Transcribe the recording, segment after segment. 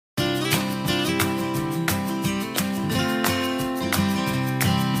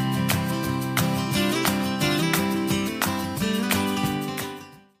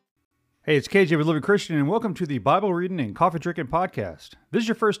Hey, it's KJ with Living Christian, and welcome to the Bible Reading and Coffee Drinking Podcast. If this is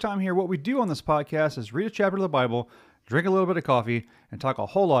your first time here, what we do on this podcast is read a chapter of the Bible, drink a little bit of coffee, and talk a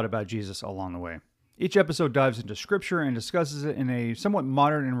whole lot about Jesus along the way. Each episode dives into Scripture and discusses it in a somewhat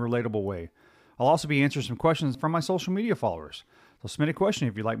modern and relatable way. I'll also be answering some questions from my social media followers. So submit a question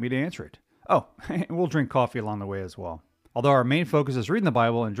if you'd like me to answer it. Oh, and we'll drink coffee along the way as well. Although our main focus is reading the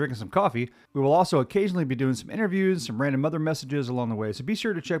Bible and drinking some coffee, we will also occasionally be doing some interviews, some random other messages along the way, so be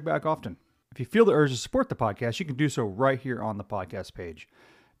sure to check back often. If you feel the urge to support the podcast, you can do so right here on the podcast page.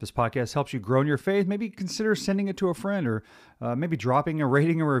 If this podcast helps you grow in your faith, maybe consider sending it to a friend or maybe dropping a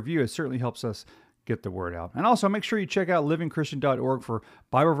rating or review. It certainly helps us get the word out. And also make sure you check out livingchristian.org for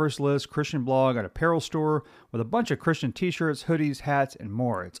Bible verse list, Christian blog, an apparel store with a bunch of Christian t-shirts, hoodies, hats, and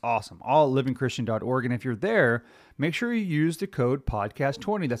more. It's awesome. All at livingchristian.org. And if you're there, make sure you use the code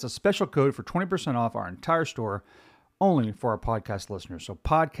podcast20. That's a special code for 20% off our entire store, only for our podcast listeners. So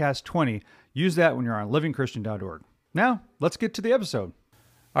podcast20, use that when you're on livingchristian.org. Now, let's get to the episode.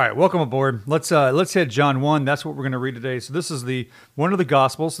 All right, welcome aboard. Let's hit John 1. That's what we're going to read today. So this is one of the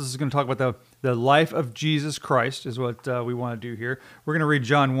Gospels. This is going to talk about the life of Jesus Christ is what we want to do here. We're going to read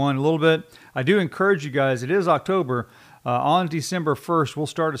John 1 a little bit. I do encourage you guys, it is October. On December 1st, we'll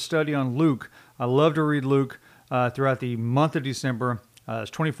start a study on Luke. I love to read Luke throughout the month of December. There's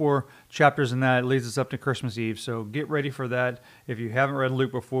 24 chapters in that. It leads us up to Christmas Eve, so get ready for that. If you haven't read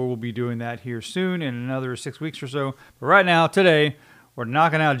Luke before, we'll be doing that here soon in another 6 weeks or so. But right now, today, we're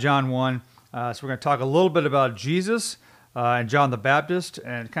knocking out John 1. So we're going to talk a little bit about Jesus and John the Baptist,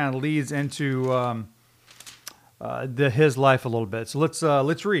 and it kind of leads into his life a little bit. So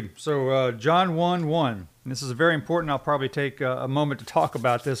let's read. So John 1:1. And this is very important. I'll probably take a moment to talk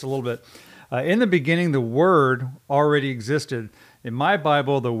about this a little bit. In the beginning, the Word already existed. In my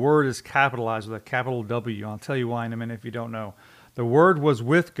Bible, the Word is capitalized with a capital W. I'll tell you why in a minute if you don't know. The Word was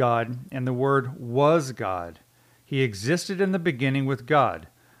with God, and the Word was God. He existed in the beginning with God.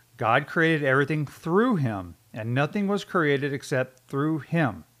 God created everything through him, and nothing was created except through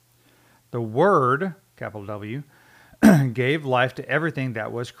him. The Word, capital W, gave life to everything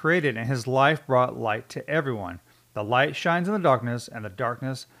that was created, and his life brought light to everyone. The light shines in the darkness, and the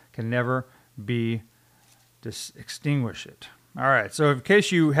darkness can never be extinguished. All right, so in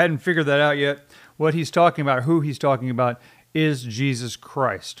case you hadn't figured that out yet, what he's talking about, who he's talking about, is Jesus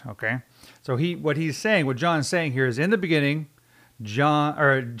Christ, okay? So what John is saying here is, in the beginning,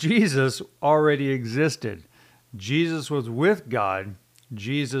 Jesus already existed. Jesus was with God.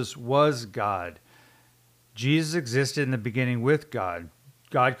 Jesus was God. Jesus existed in the beginning with God.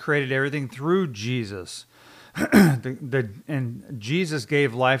 God created everything through Jesus. And Jesus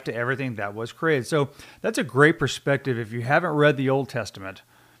gave life to everything that was created. So that's a great perspective. If you haven't read the Old Testament,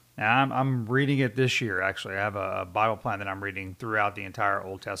 and I'm reading it this year, actually. I have a Bible plan that I'm reading throughout the entire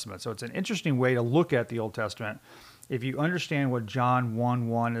Old Testament. So it's an interesting way to look at the Old Testament if you understand what John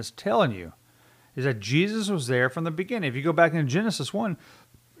 1:1 is telling you, is that Jesus was there from the beginning. If you go back in Genesis 1,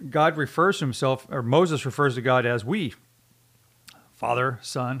 God refers to himself, or Moses refers to God as we, Father,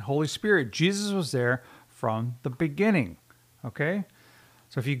 Son, Holy Spirit. Jesus was there from the beginning, okay?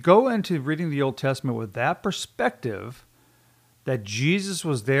 So if you go into reading the Old Testament with that perspective, that Jesus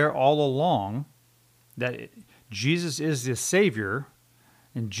was there all along, that Jesus is the Savior,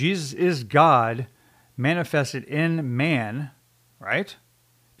 and Jesus is God manifested in man, right?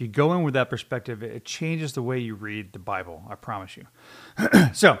 If you go in with that perspective, it changes the way you read the Bible, I promise you.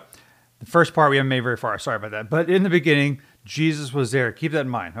 So, the first part we haven't made very far, sorry about that. But in the beginning, Jesus was there. Keep that in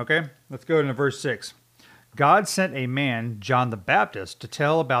mind, okay? Let's go to verse 6. God sent a man, John the Baptist, to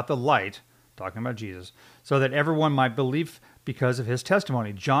tell about the light, talking about Jesus, so that everyone might believe because of his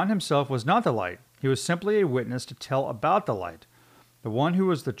testimony. John himself was not the light. He was simply a witness to tell about the light. The one who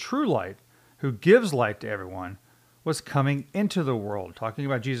was the true light, who gives light to everyone, was coming into the world, talking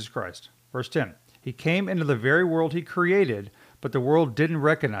about Jesus Christ. Verse 10, he came into the very world he created, but the world didn't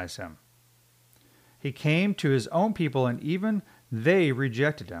recognize him. He came to his own people, and even they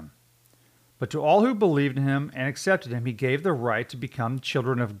rejected him. But to all who believed in him and accepted him, he gave the right to become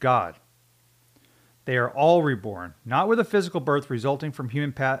children of God. They are all reborn, not with a physical birth resulting from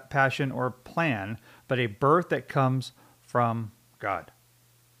human passion or plan, but a birth that comes from God.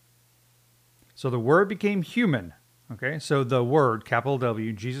 So the Word became human, okay? So the Word, capital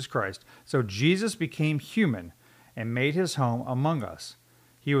W, Jesus Christ. So Jesus became human and made his home among us.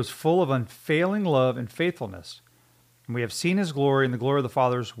 He was full of unfailing love and faithfulness. And we have seen his glory and the glory of the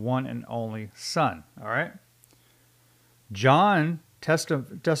Father's one and only Son, all right? John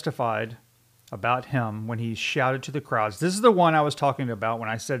testified about him when he shouted to the crowds. This is the one I was talking about when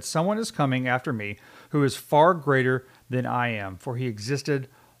I said, someone is coming after me who is far greater than I am, for he existed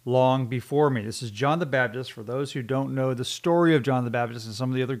long before me. This is John the Baptist. For those who don't know the story of John the Baptist and some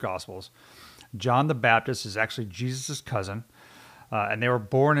of the other Gospels, John the Baptist is actually Jesus' cousin, and they were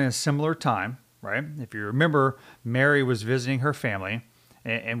born in a similar time, right? If you remember, Mary was visiting her family,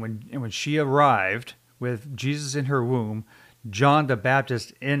 and when she arrived with Jesus in her womb, John the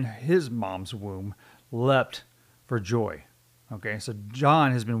Baptist in his mom's womb leapt for joy. Okay, so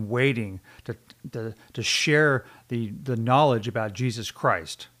John has been waiting to share the knowledge about Jesus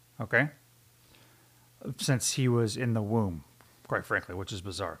Christ, okay, since he was in the womb, quite frankly, which is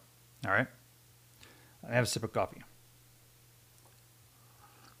bizarre. All right, I have a sip of coffee.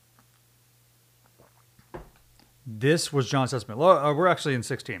 This was John's testimony. We're actually in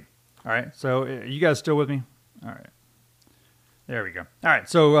 16. All right, so you guys still with me? All right, there we go. All right,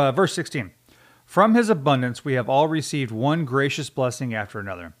 so verse 16. From his abundance we have all received one gracious blessing after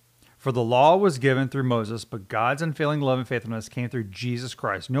another. For the law was given through Moses, but God's unfailing love and faithfulness came through Jesus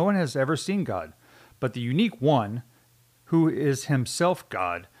Christ. No one has ever seen God, but the unique one, who is himself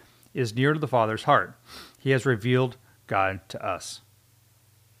God, is near to the Father's heart. He has revealed God to us.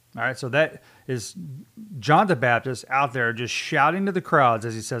 All right, so that is John the Baptist out there just shouting to the crowds,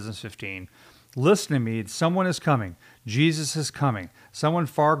 as he says in 15, listen to me, someone is coming. Jesus is coming. Someone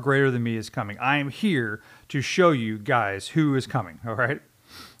far greater than me is coming. I am here to show you guys who is coming, all right?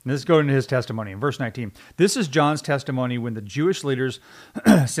 And this is going into his testimony in verse 19. This is John's testimony when the Jewish leaders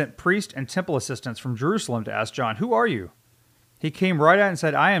sent priests and temple assistants from Jerusalem to ask John, who are you? He came right out and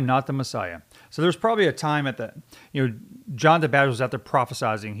said, I am not the Messiah. So there's probably a time at the, John the Baptist was out there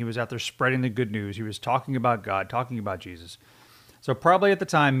prophesying. He was out there spreading the good news. He was talking about God, talking about Jesus. So probably at the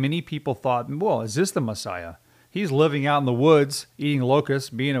time, many people thought, well, is this the Messiah? He's living out in the woods, eating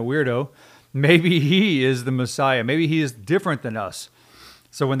locusts, being a weirdo. Maybe he is the Messiah. Maybe he is different than us.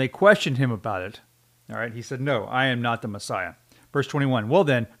 So when they questioned him about it, all right, he said, no, I am not the Messiah. Verse 21, well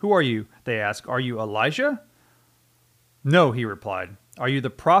then, who are you? They asked, are you Elijah? No, he replied. Are you the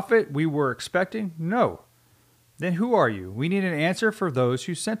prophet we were expecting? No. Then who are you? We need an answer for those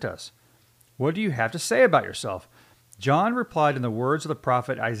who sent us. What do you have to say about yourself? John replied in the words of the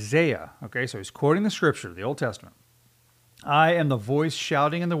prophet Isaiah. Okay, so he's quoting the scripture, the Old Testament. I am the voice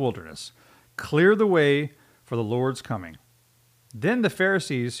shouting in the wilderness. Clear the way for the Lord's coming. Then the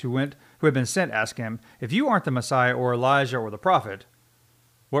Pharisees who had been sent asked him, if you aren't the Messiah or Elijah or the prophet,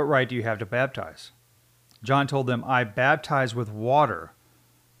 what right do you have to baptize? John told them, I baptize with water.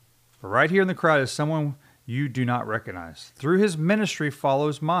 But right here in the crowd is someone you do not recognize. Through his ministry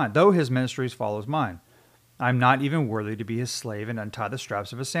follows mine, though his ministry follows mine. I'm not even worthy to be his slave and untie the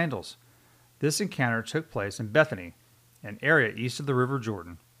straps of his sandals. This encounter took place in Bethany, an area east of the River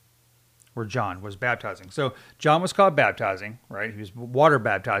Jordan, where John was baptizing. So John was called baptizing, right? He was water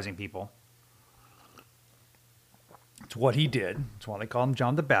baptizing people. It's what he did. That's why they call him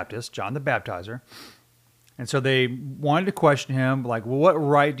John the Baptist, John the Baptizer. And so they wanted to question him, like, well, what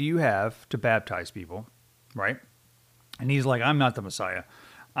right do you have to baptize people, right? And he's like, I'm not the Messiah.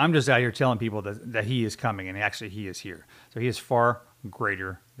 I'm just out here telling people that he is coming, and actually he is here. So he is far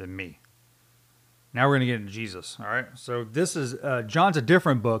greater than me. Now we're going to get into Jesus, all right? So this is, John's a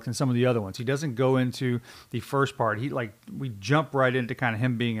different book than some of the other ones. He doesn't go into the first part. We jump right into kind of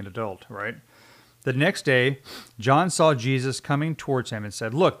him being an adult, right? The next day, John saw Jesus coming towards him and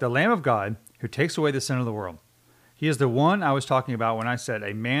said, look, the Lamb of God who takes away the sin of the world. He is the one I was talking about when I said,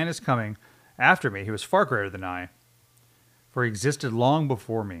 a man is coming after me who is far greater than I, for he existed long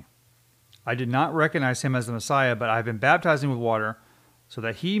before me. I did not recognize him as the Messiah, but I have been baptizing with water so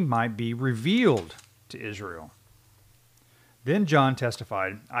that he might be revealed to Israel. Then John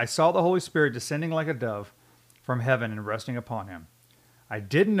testified, I saw the Holy Spirit descending like a dove from heaven and resting upon him. I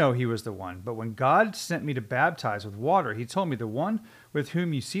didn't know he was the one, but when God sent me to baptize with water, he told me, the one with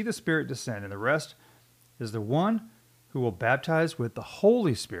whom you see the Spirit descend and the rest is the one who will baptize with the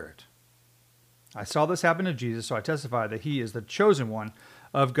Holy Spirit. I saw this happen to Jesus, so I testify that he is the chosen one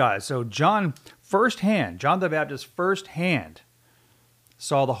of God. So John the Baptist firsthand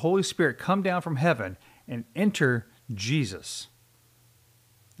saw the Holy Spirit come down from heaven and enter Jesus.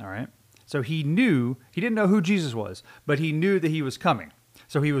 All right? So he didn't know who Jesus was, but he knew that he was coming.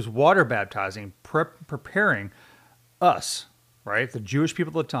 So he was water baptizing, preparing us, right, the Jewish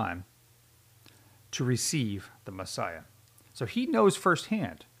people at the time, to receive the Messiah. So he knows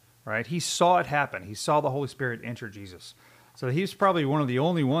firsthand, right? He saw it happen. He saw the Holy Spirit enter Jesus. So he's probably one of the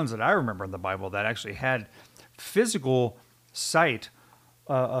only ones that I remember in the Bible that actually had physical sight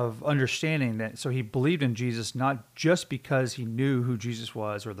of understanding that. So he believed in Jesus not just because he knew who Jesus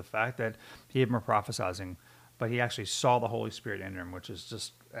was or the fact that he had been prophesying, but he actually saw the Holy Spirit enter him, which is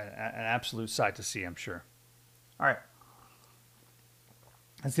just an absolute sight to see, I'm sure. All right.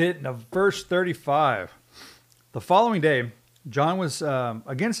 That's it. Now, verse 35. The following day, John was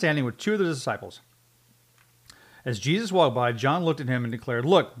again standing with two of the disciples. As Jesus walked by, John looked at him and declared,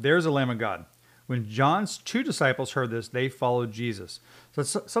 "Look, there's the Lamb of God." When John's two disciples heard this, they followed Jesus. So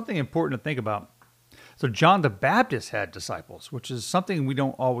it's something important to think about. So John the Baptist had disciples, which is something we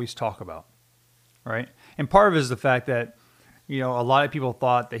don't always talk about, right? And part of it is the fact that, a lot of people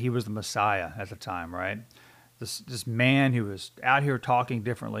thought that he was the Messiah at the time, right? This man who was out here talking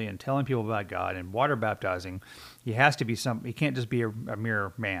differently and telling people about God and water baptizing, he has to be he can't just be a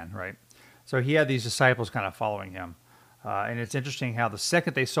mere man, right? So he had these disciples kind of following him. And it's interesting how the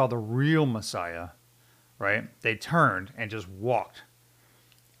second they saw the real Messiah, right, they turned and just walked.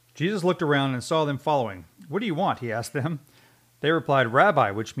 Jesus looked around and saw them following. "What do you want?" he asked them. They replied,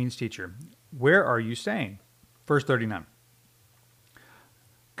 "Rabbi," which means teacher, "where are you staying?" Verse 39.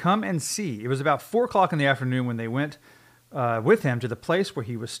 "Come and see." It was about 4:00 in the afternoon when they went with him to the place where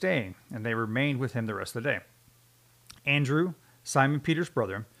he was staying, and they remained with him the rest of the day. Andrew, Simon Peter's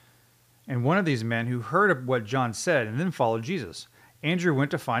brother, and one of these men who heard of what John said and then followed Jesus. Andrew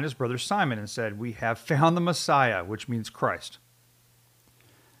went to find his brother Simon and said, "We have found the Messiah," which means Christ.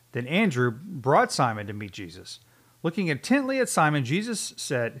 Then Andrew brought Simon to meet Jesus. Looking intently at Simon, Jesus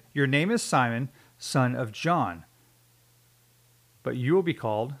said, "Your name is Simon, son of John, but you will be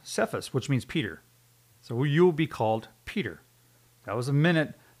called Cephas," which means Peter. So you will be called Peter. That was the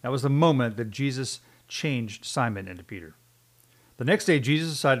moment that Jesus changed Simon into Peter. The next day,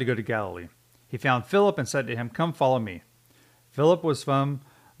 Jesus decided to go to Galilee. He found Philip and said to him, "Come follow me." Philip was from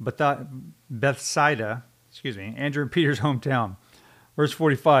Bethsaida, Andrew and Peter's hometown. Verse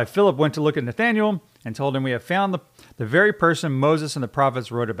 45, Philip went to look at Nathanael and told him, "We have found the very person Moses and the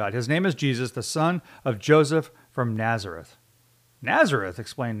prophets wrote about. His name is Jesus, the son of Joseph from Nazareth." "Nazareth,"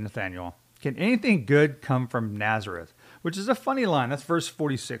 explained Nathanael. "Can anything good come from Nazareth?" Which is a funny line. That's verse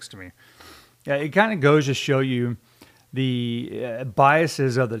 46 to me. It kind of goes to show you the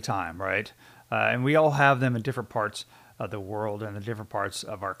biases of the time, right? And we all have them in different parts of the world and the different parts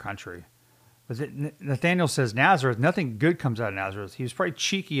of our country. But Nathanael says, "Nazareth, nothing good comes out of Nazareth." He was probably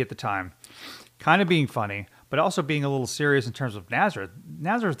cheeky at the time, kind of being funny, but also being a little serious in terms of Nazareth.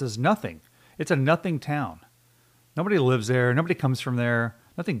 Nazareth is nothing. It's a nothing town. Nobody lives there. Nobody comes from there.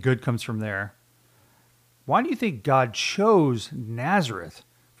 Nothing good comes from there. Why do you think God chose Nazareth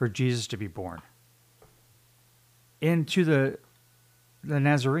for Jesus to be born? Into the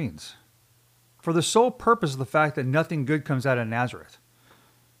Nazarenes. For the sole purpose of the fact that nothing good comes out of Nazareth.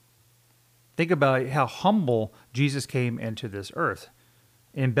 Think about how humble Jesus came into this earth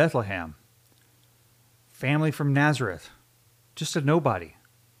in Bethlehem. Family from Nazareth. Just a nobody.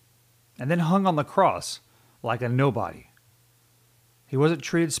 And then hung on the cross like a nobody. He wasn't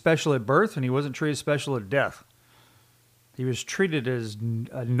treated special at birth and he wasn't treated special at death. He was treated as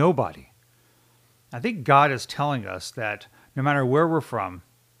a nobody. I think God is telling us that no matter where we're from,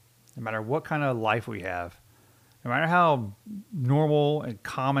 no matter what kind of life we have, no matter how normal and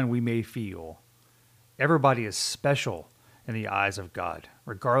common we may feel, everybody is special in the eyes of God,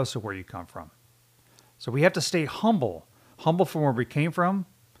 regardless of where you come from. So we have to stay humble. Humble from where we came from,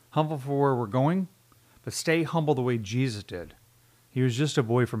 humble for where we're going, but stay humble the way Jesus did. He was just a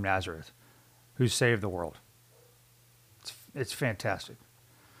boy from Nazareth who saved the world. It's fantastic.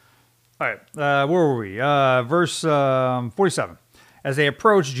 All right, where were we? Verse 47. As they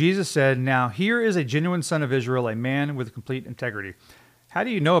approached, Jesus said, "Now here is a genuine son of Israel, a man with complete integrity." "How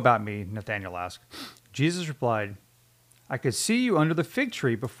do you know about me?" Nathanael asked. Jesus replied, "I could see you under the fig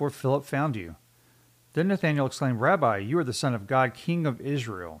tree before Philip found you." Then Nathanael exclaimed, "Rabbi, you are the Son of God, King of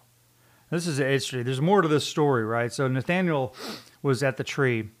Israel." This is interesting. There's more to this story, right? So Nathanael was at the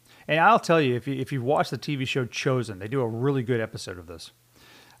tree. And I'll tell you, if you've watched the TV show Chosen, they do a really good episode of this.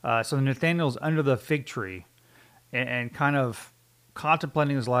 So Nathanael's under the fig tree and kind of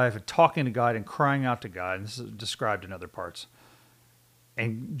contemplating his life and talking to God and crying out to God. And this is described in other parts.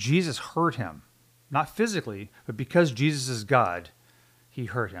 And Jesus heard him. Not physically, but because Jesus is God, he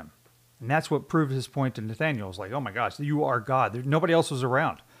heard him. And that's what proved his point to Nathanael. It was like, "Oh my gosh, you are God. Nobody else was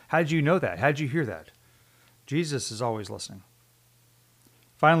around. How did you know that? How did you hear that?" Jesus is always listening.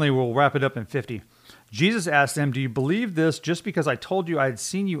 Finally, we'll wrap it up in 50. Jesus asked them, "Do you believe this just because I told you I had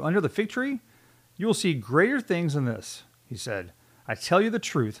seen you under the fig tree? You will see greater things than this," he said. "I tell you the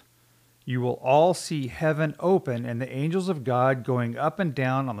truth. You will all see heaven open and the angels of God going up and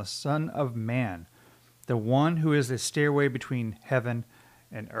down on the Son of Man, the one who is the stairway between heaven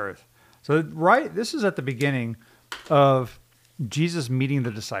and earth." So, right, this is at the beginning of Jesus meeting the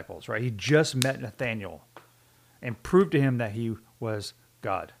disciples, right? He just met Nathanael and proved to him that he was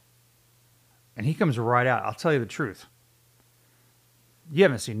God. And he comes right out. I'll tell you the truth. you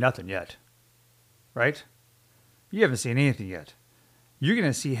haven't seen nothing yet, right? You haven't seen anything yet. You're going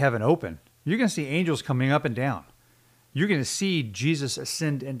to see heaven open. You're going to see angels coming up and down. You're going to see Jesus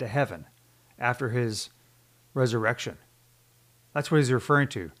ascend into heaven after his resurrection. That's what he's referring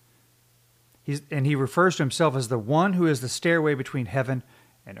to. He refers to himself as the one who is the stairway between heaven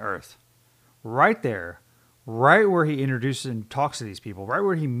and earth. Right there, right where he introduces and talks to these people, right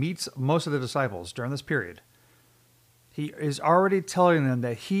where he meets most of the disciples during this period, he is already telling them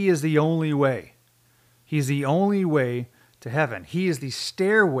that he is the only way. He's the only way to heaven. He is the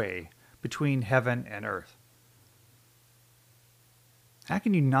stairway between heaven and earth. How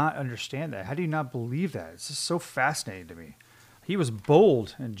can you not understand that? How do you not believe that? It's just so fascinating to me. He was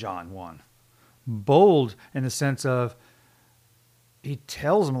bold in John 1. Bold in the sense of he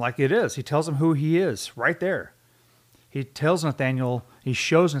tells them like it is. He tells them who he is right there. He tells Nathanael, he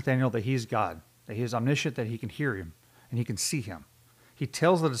shows Nathanael that he's God, that he is omniscient, that he can hear him and he can see him. He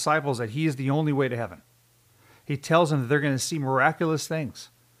tells the disciples that he is the only way to heaven. He tells them that they're going to see miraculous things.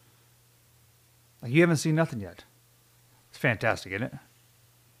 Like you haven't seen nothing yet. It's fantastic, isn't it?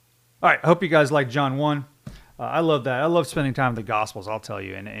 All right, I hope you guys like John 1. I love that. I love spending time with the Gospels, I'll tell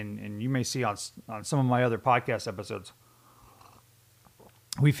you. And you may see on some of my other podcast episodes,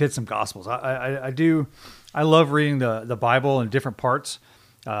 we've hit some Gospels. I do. I love reading the Bible in different parts.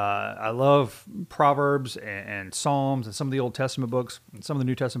 I love Proverbs and Psalms and some of the Old Testament books and some of the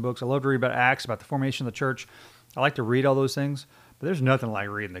New Testament books. I love to read about Acts, about the formation of the church. I like to read all those things, but there's nothing like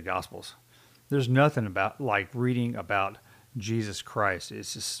reading the Gospels. There's nothing like reading about Jesus Christ.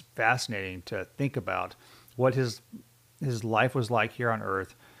 It's just fascinating to think about what his life was like here on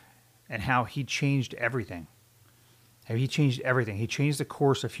earth and how he changed everything. How he changed everything. He changed the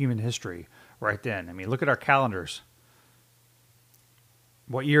course of human history right then. I mean, look at our calendars.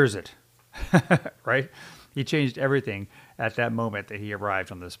 What year is it? Right? He changed everything at that moment that he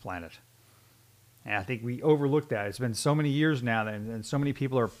arrived on this planet. And I think we overlooked that. It's been so many years now, and so many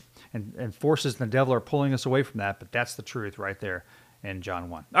people are, and forces and the devil are pulling us away from that, but that's the truth right there in John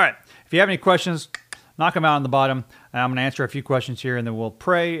 1. All right. If you have any questions, knock them out on the bottom. I'm going to answer a few questions here, and then we'll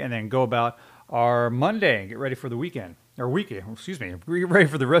pray and then go about our Monday and get ready for the weekend. Or weekend, excuse me. Get ready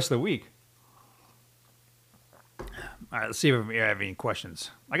for the rest of the week. All right, let's see if we have any questions.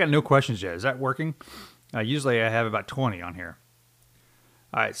 I got no questions yet. Is that working? Usually I have about 20 on here.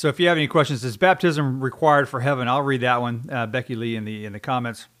 All right, so if you have any questions, is baptism required for heaven? I'll read that one, Becky Lee, in the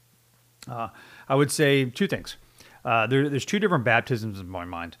comments. I would say two things. There's two different baptisms in my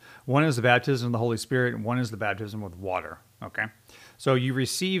mind. One is the baptism of the Holy Spirit, and one is the baptism with water. Okay, so you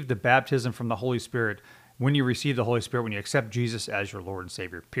receive the baptism from the Holy Spirit when you receive the Holy Spirit, when you accept Jesus as your Lord and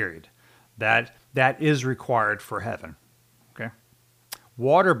Savior. Period. That is required for heaven. Okay.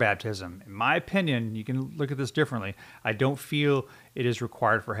 Water baptism, in my opinion, you can look at this differently. I don't feel it is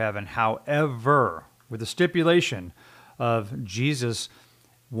required for heaven. However, with the stipulation of Jesus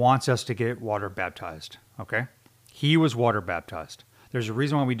wants us to get water baptized. Okay? He was water baptized. There's a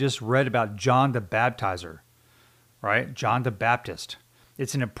reason why we just read about John the Baptizer, right? John the Baptist.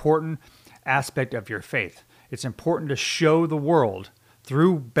 It's an important aspect of your faith. It's important to show the world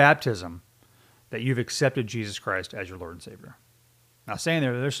through baptism that you've accepted Jesus Christ as your Lord and Savior. Now, saying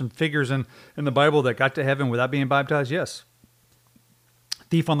there's some figures in the Bible that got to heaven without being baptized, yes.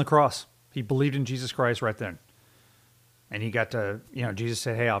 Thief on the cross, he believed in Jesus Christ right then. And he got to, Jesus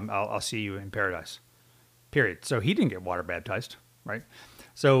said, hey, I'll see you in paradise. Period. So he didn't get water baptized, right?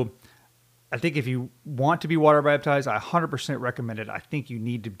 So I think if you want to be water baptized, I 100% recommend it. I think you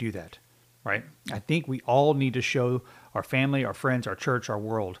need to do that, right? I think we all need to show our family, our friends, our church, our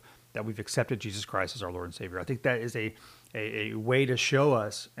world that we've accepted Jesus Christ as our Lord and Savior. I think that is a way to show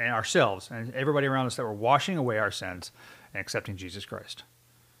us and ourselves and everybody around us that we're washing away our sins and accepting Jesus Christ.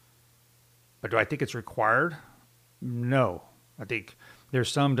 But do I think it's required? No. I think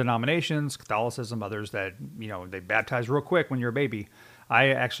there's some denominations, Catholicism, others that, they baptize real quick when you're a baby. I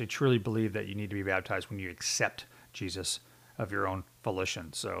actually truly believe that you need to be baptized when you accept Jesus of your own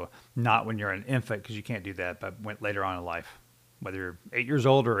volition. So not when you're an infant, because you can't do that, but later on in life. Whether you're 8 years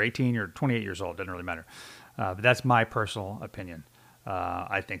old or 18 or 28 years old, doesn't really matter. But that's my personal opinion.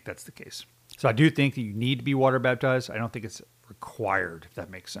 I think that's the case. So I do think that you need to be water baptized. I don't think it's required, if that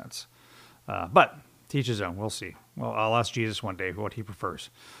makes sense. But to each his own. We'll see. Well, I'll ask Jesus one day what he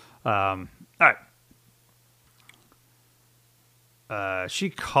prefers. All right. She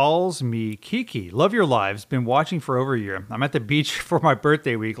calls me Kiki. Love your lives. Been watching for over a year. I'm at the beach for my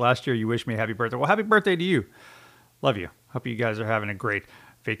birthday week. Last year you wished me a happy birthday. Well, happy birthday to you. Love you. Hope you guys are having a great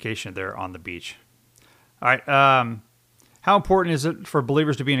vacation there on the beach. All right. How important is it for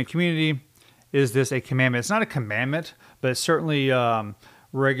believers to be in a community is this a commandment? It's not a commandment, but it's certainly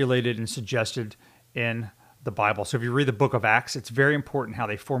regulated and suggested in the Bible. So if you read the book of Acts, it's very important how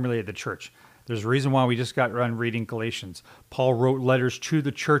they formulated the church. There's a reason why we just got done reading Galatians. Paul wrote letters to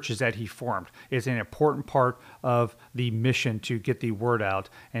the churches that he formed. It's an important part of the mission to get the word out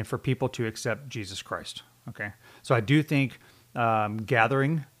and for people to accept Jesus Christ. Okay, so I do think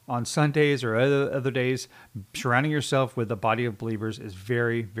gathering on Sundays or other days, surrounding yourself with a body of believers is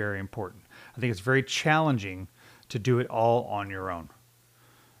very, very important. I think it's very challenging to do it all on your own,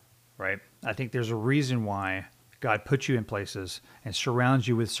 right? I think there's a reason why God puts you in places and surrounds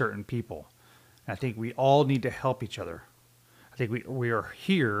you with certain people. I think we all need to help each other. I think we are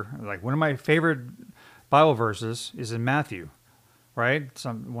here. Like one of my favorite Bible verses is in Matthew, right?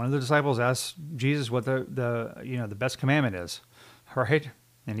 One of the disciples asked Jesus what the best commandment is, right?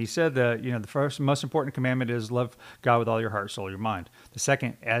 And he said that the first most important commandment is love God with all your heart, soul, your mind. The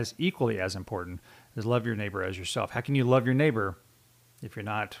second, as equally as important, is love your neighbor as yourself. How can you love your neighbor if you're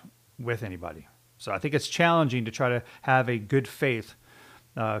not with anybody? So I think it's challenging to try to have a good faith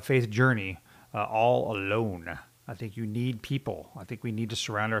journey all alone. I think you need people. I think we need to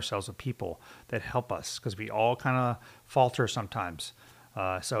surround ourselves with people that help us because we all kind of falter sometimes.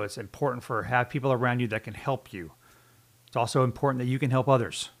 So it's important to have people around you that can help you. It's also important that you can help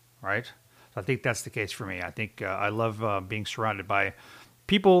others, right? So I think that's the case for me. I think I love being surrounded by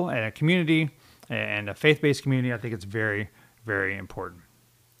people and a community and a faith-based community. I think it's very, very important.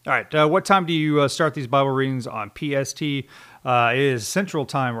 All right, what time do you start these Bible readings on PST? It is Central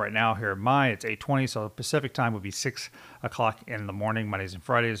Time right now here. It's 8:20, so Pacific Time would be 6 o'clock in the morning, Mondays and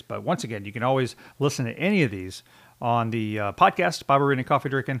Fridays. But once again, you can always listen to any of these on the podcast, Bible Reading, Coffee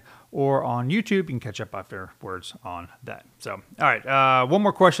Drinking, or on YouTube. You can catch up afterwards on that. So, all right, one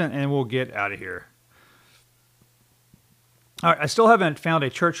more question, and we'll get out of here. All right, I still haven't found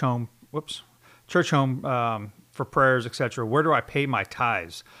a church home for prayers, etc. Where do I pay my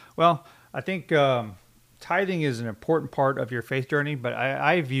tithes? Well, I think tithing is an important part of your faith journey, but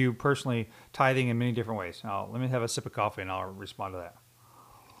I view personally tithing in many different ways. Now, let me have a sip of coffee and I'll respond to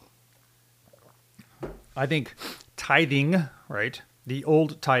that. I think tithing, right? The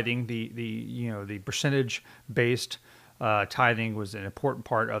old tithing, the percentage-based tithing was an important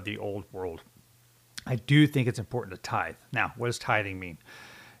part of the old world. I do think it's important to tithe. Now, what does tithing mean?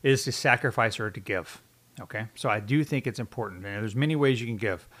 It is to sacrifice or to give. Okay, so I do think it's important. And there's many ways you can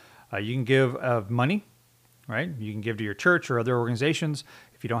give. You can give of money, right? You can give to your church or other organizations.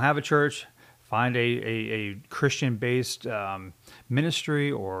 If you don't have a church, find a Christian-based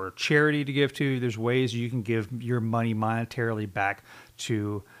ministry or charity to give to. There's ways you can give your money monetarily back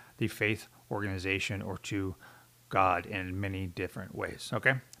to the faith organization or to God in many different ways,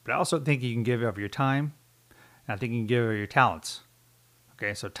 okay? But I also think you can give of your time, and I think you can give of your talents.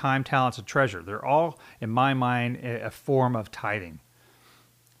 Okay, so time, talents, and treasure. They're all, in my mind, a form of tithing.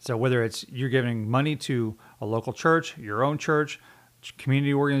 So whether it's you're giving money to a local church, your own church,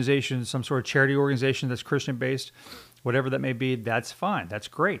 community organization, some sort of charity organization that's Christian-based, whatever that may be, that's fine. That's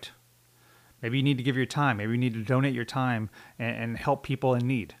great. Maybe you need to give your time. Maybe you need to donate your time and help people in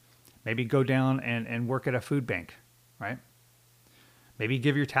need. Maybe go down and work at a food bank, right? Maybe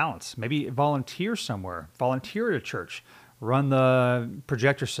give your talents. Maybe volunteer somewhere. Volunteer at a church. Run the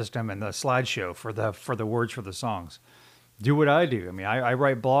projector system and the slideshow for the words for the songs. Do what I do. I mean, I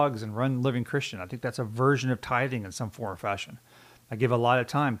write blogs and run Living Christian. I think that's a version of tithing in some form or fashion. I give a lot of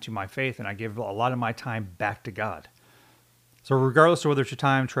time to my faith, and I give a lot of my time back to God. So regardless of whether it's your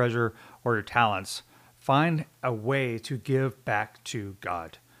time, treasure, or your talents, find a way to give back to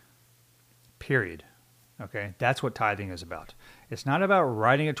God. Period. Okay? That's what tithing is about. It's not about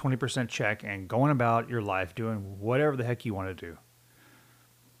writing a 20% check and going about your life doing whatever the heck you want to do.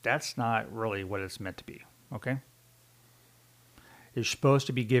 That's not really what it's meant to be, okay? You're supposed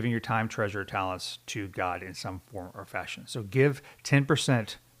to be giving your time, treasure, talents to God in some form or fashion. So give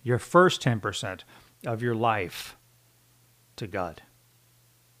 10%, your first 10% of your life to God,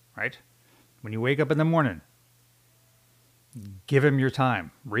 right? When you wake up in the morning, give Him your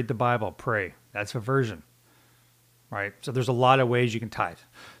time. Read the Bible, pray. That's a version. Right? So there's a lot of ways you can tithe.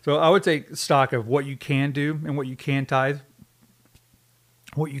 So I would take stock of what you can do and what you can tithe,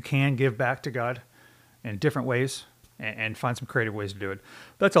 what you can give back to God in different ways, and find some creative ways to do it.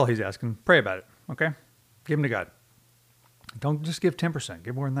 That's all He's asking. Pray about it, okay? Give them to God. Don't just give 10%.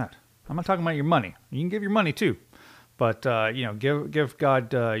 Give more than that. I'm not talking about your money. You can give your money too, but give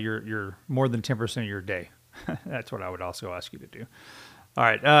God your more than 10% of your day. That's what I would also ask you to do. All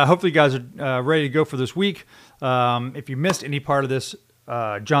right. Hopefully you guys are ready to go for this week. If you missed any part of this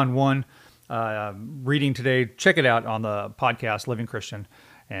John 1 reading today, check it out on the podcast, Living Christian.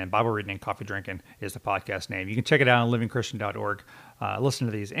 and Bible Reading and Coffee Drinking is the podcast name. You can check it out on livingchristian.org. Listen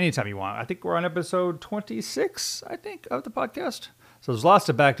to these anytime you want. I think we're on episode 26, of the podcast. So there's lots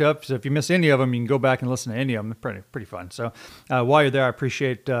to back up. So if you miss any of them, you can go back and listen to any of them. They're pretty fun. So while you're there, I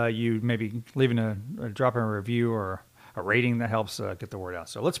appreciate you maybe dropping a review or a rating. That helps get the word out.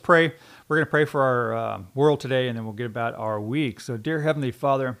 So let's pray. We're going to pray for our world today, and then we'll get about our week. So dear Heavenly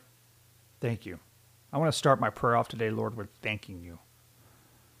Father, thank you. I want to start my prayer off today, Lord, with thanking you.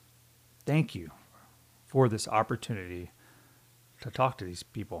 Thank you for this opportunity to talk to these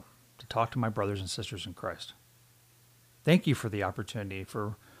people, to talk to my brothers and sisters in Christ. Thank you for the opportunity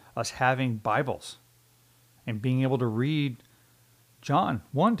for us having Bibles and being able to read John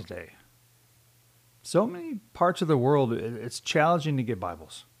 1 today. So many parts of the world, it's challenging to get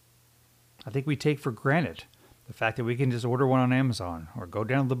Bibles. I think we take for granted the fact that we can just order one on Amazon or go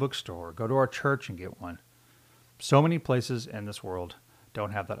down to the bookstore or go to our church and get one. So many places in this world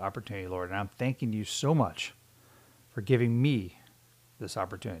don't have that opportunity, Lord, and I'm thanking you so much for giving me this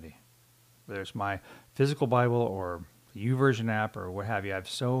opportunity. Whether it's my physical Bible or the YouVersion app or what have you, I have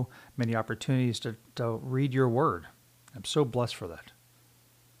so many opportunities to read your word. I'm so blessed for that.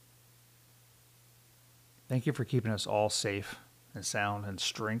 Thank you for keeping us all safe and sound and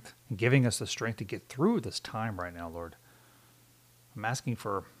strength and giving us the strength to get through this time right now, Lord. I'm asking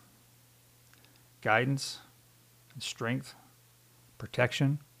for guidance and strength,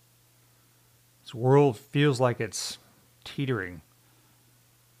 protection. This world feels like it's teetering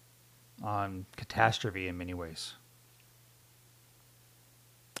on catastrophe in many ways.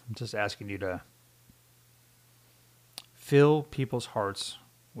 I'm just asking you to fill people's hearts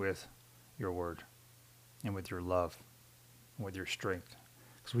with your word and with your love and with your strength.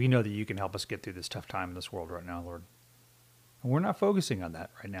 Because we know that you can help us get through this tough time in this world right now, Lord. And we're not focusing on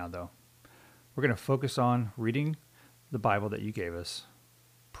that right now, though. We're going to focus on reading the Bible that you gave us,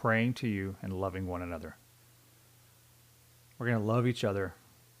 praying to you, and loving one another. We're going to love each other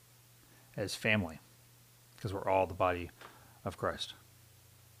as family because we're all the body of Christ.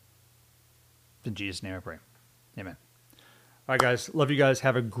 In Jesus' name I pray. Amen. All right, guys. Love you guys.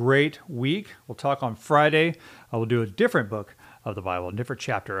 Have a great week. We'll talk on Friday. I will do a different book of the Bible, a different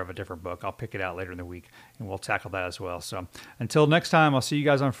chapter of a different book. I'll pick it out later in the week, and we'll tackle that as well. So until next time, I'll see you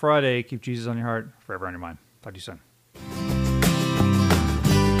guys on Friday. Keep Jesus on your heart, forever on your mind. Talk to you soon.